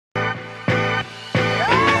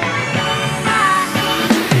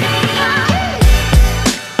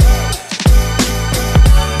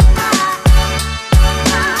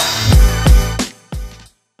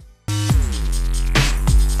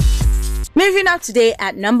Moving up today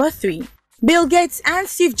at number 3. Bill Gates and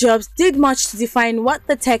Steve Jobs did much to define what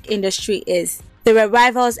the tech industry is. They were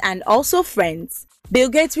rivals and also friends. Bill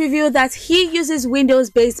Gates revealed that he uses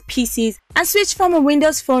Windows-based PCs and switched from a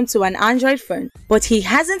Windows phone to an Android phone, but he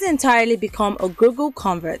hasn't entirely become a Google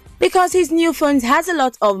convert because his new phone has a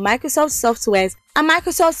lot of Microsoft softwares, and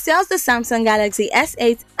Microsoft sells the Samsung Galaxy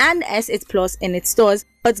S8 and S8 Plus in its stores,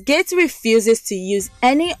 but Gates refuses to use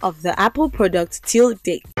any of the Apple products till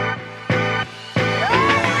date.